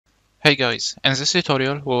Hey guys, in this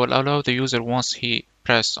tutorial we will allow the user once he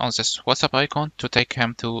pressed on this WhatsApp icon to take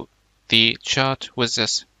him to the chat with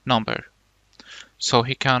this number. So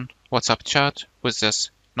he can WhatsApp chat with this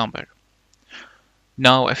number.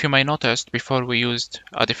 Now if you may notice, before we used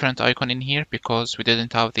a different icon in here because we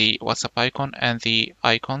didn't have the WhatsApp icon and the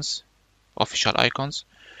icons, official icons,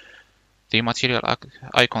 the material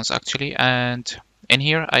icons actually, and in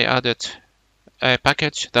here I added a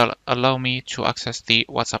package that allow me to access the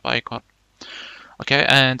WhatsApp icon. Okay,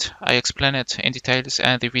 and I explain it in details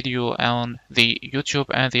and the video on the YouTube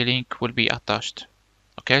and the link will be attached.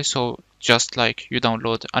 Okay, so just like you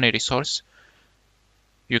download any resource,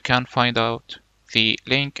 you can find out the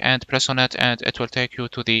link and press on it and it will take you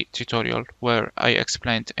to the tutorial where I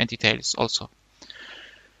explained in details also.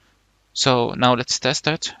 So now let's test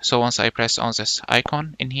it. So once I press on this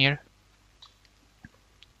icon in here,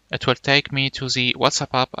 it will take me to the WhatsApp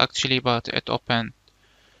app actually, but it opened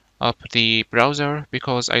up the browser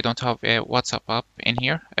because I don't have a WhatsApp app in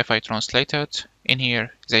here. If I translate it in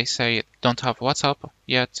here, they say don't have WhatsApp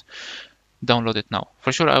yet, download it now.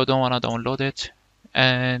 For sure I don't want to download it,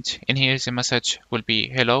 and in here the message will be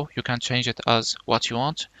hello. You can change it as what you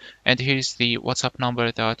want, and here's the WhatsApp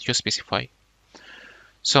number that you specify.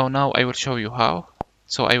 So now I will show you how.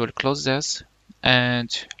 So I will close this and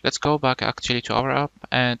let's go back actually to our app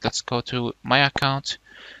and let's go to my account,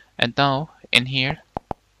 and now in here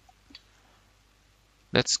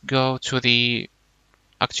let's go to the,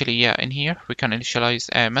 actually, yeah, in here we can initialize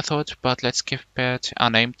a method, but let's keep it a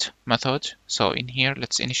named method. So in here,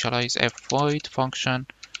 let's initialize a void function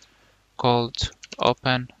called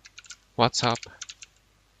open WhatsApp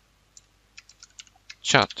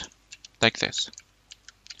chat, like this.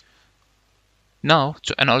 Now,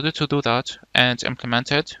 in order to do that and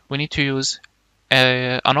implement it, we need to use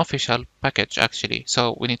an official package actually.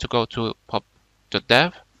 So we need to go to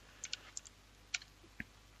pub.dev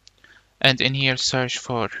and in here search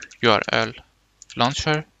for URL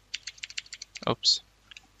launcher, oops,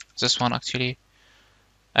 this one actually,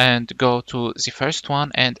 and go to the first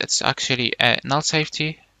one, and it's actually a null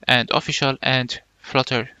safety and official and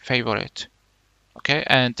Flutter favorite, okay,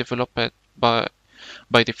 and developed by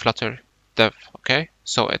the Flutter dev, okay,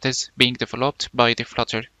 so it is being developed by the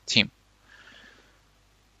Flutter team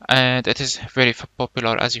and it is very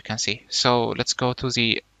popular as you can see. So let's go to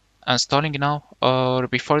the installing now, or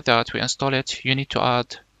before that we install it, you need to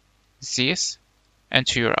add this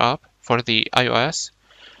into your app for the iOS,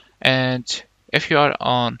 and if you are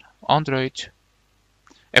on Android,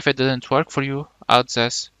 if it didn't work for you, add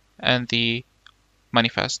this and the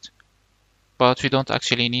manifest, but we don't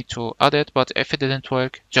actually need to add it. But if it didn't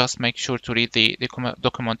work, just make sure to read the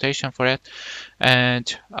documentation for it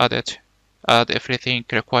and add everything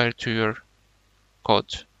required to your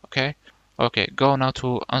code. Okay, go now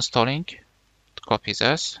to installing, copy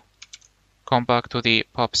this, come back to the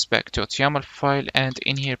pubspec.yaml file and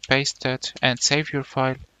in here paste it and save your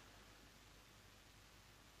file.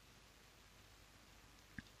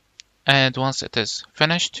 And once it is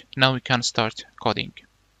finished, now we can start coding.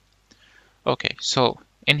 Okay, so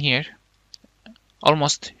in here,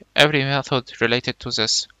 almost every method related to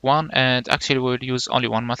this one, and actually we'll use only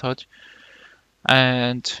one method,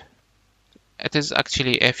 and it is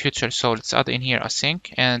actually a future. So let's add in here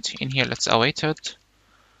async, and in here let's await it.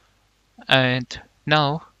 And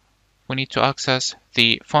now we need to access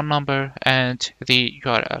the phone number and the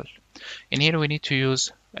URL. In here we need to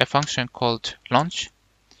use a function called launch,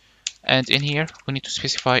 and in here we need to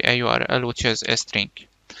specify a URL which is a string.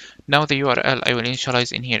 Now the URL, I will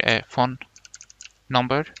initialize in here a phone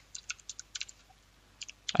number.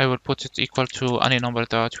 I will put it equal to any number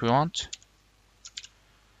that we want,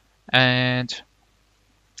 and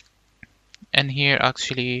in here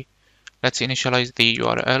actually let's initialize the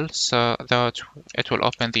URL so that it will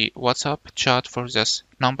open the WhatsApp chat for this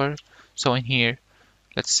number. So in here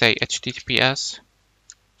let's say https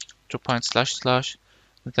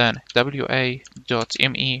then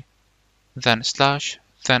wa.me then slash,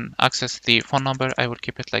 then access the phone number. I will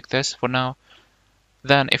keep it like this for now.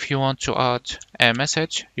 Then if you want to add a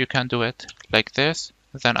message, you can do it like this,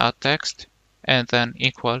 then add text and then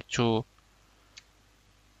equal to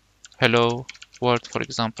hello world, for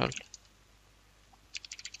example.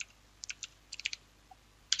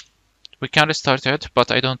 We can restart it,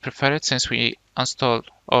 but I don't prefer it since we install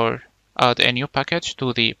or add a new package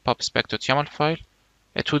to the pubspec.yaml file.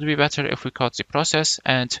 It would be better if we cut the process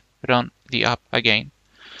and run the app again.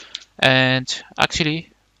 And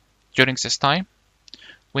actually, during this time,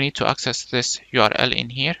 we need to access this URL in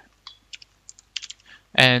here,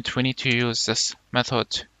 and we need to use this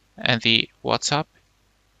method and the WhatsApp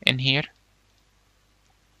in here.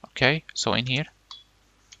 Okay, so in here,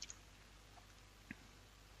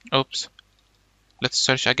 oops, let's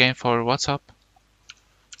search again for WhatsApp.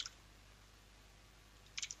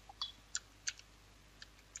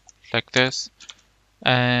 Like this,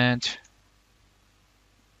 and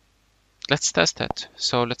let's test it.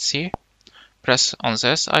 So let's see, press on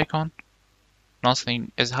this icon,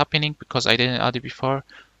 nothing is happening because I didn't add it before.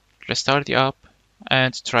 Restart the app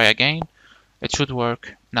and try again. It should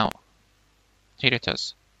work now. Here it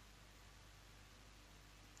is.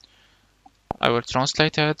 I will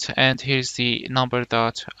translate it, and here's the number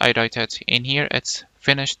that I write it in here. It's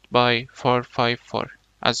finished by 454,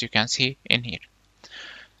 as you can see in here.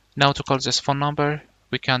 Now to call this phone number,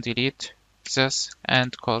 we can delete this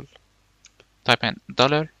and type in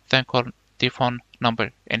 $, then call the phone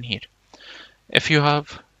number in here. If you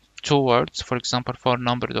have two words, for example, for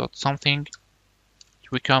number dot something,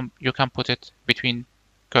 you can put it between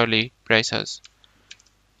curly braces,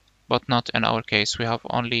 but not in our case. We have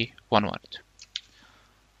only one word.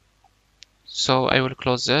 So I will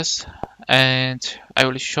close this and I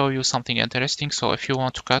will show you something interesting. So if you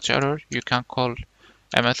want to catch error, you can call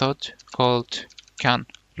a method called can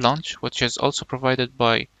launch, which is also provided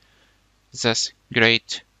by this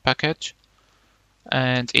great package.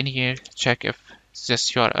 And in here, check if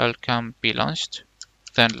this URL can be launched,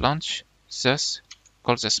 then launch this,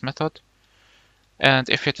 call this method. And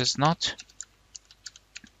if it is not,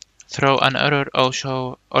 throw an error or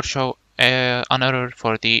show an error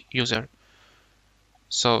for the user.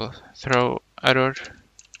 So throw error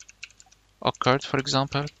occurred, for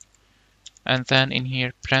example, and then in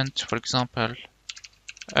here print, for example,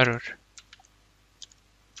 error,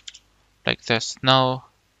 like this. Now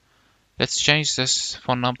let's change this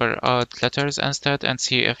phone number, add letters instead, and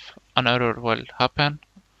see if an error will happen.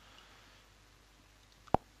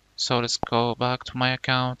 So let's go back to my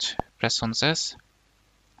account, press on this,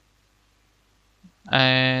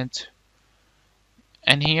 and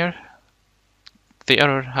in here the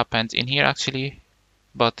error happened in here actually,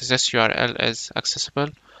 but this URL is accessible.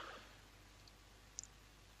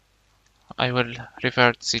 I will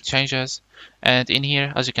revert the changes, and in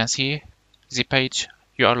here, as you can see, the page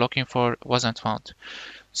you are looking for wasn't found.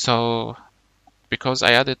 So because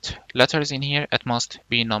I added letters in here, it must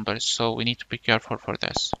be numbers, so we need to be careful for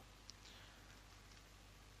this.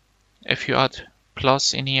 If you add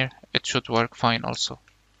plus in here, it should work fine also.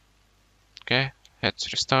 Okay, hit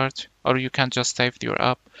restart, or you can just save your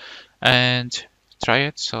app and try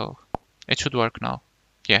it. So it should work now.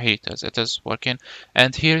 Yeah, here it is. It is working.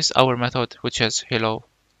 And here's our method, which is hello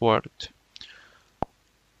world.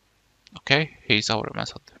 Okay, here's our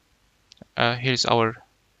method. Here's our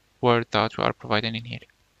word that we are providing in here.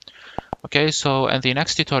 Okay, so in the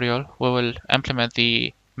next tutorial, we will implement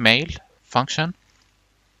the mail function.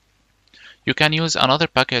 You can use another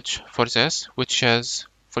package for this, which is,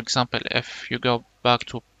 for example, if you go back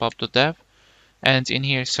to pub.dev and in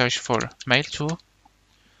here search for mail2,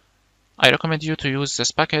 I recommend you to use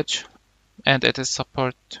this package, and it is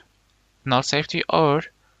support null safety, or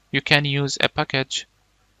you can use a package,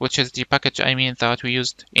 which is the package that we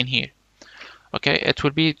used in here. Okay, it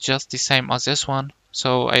will be just the same as this one,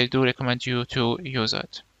 so I do recommend you to use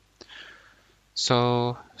it.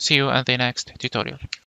 So see you in the next tutorial.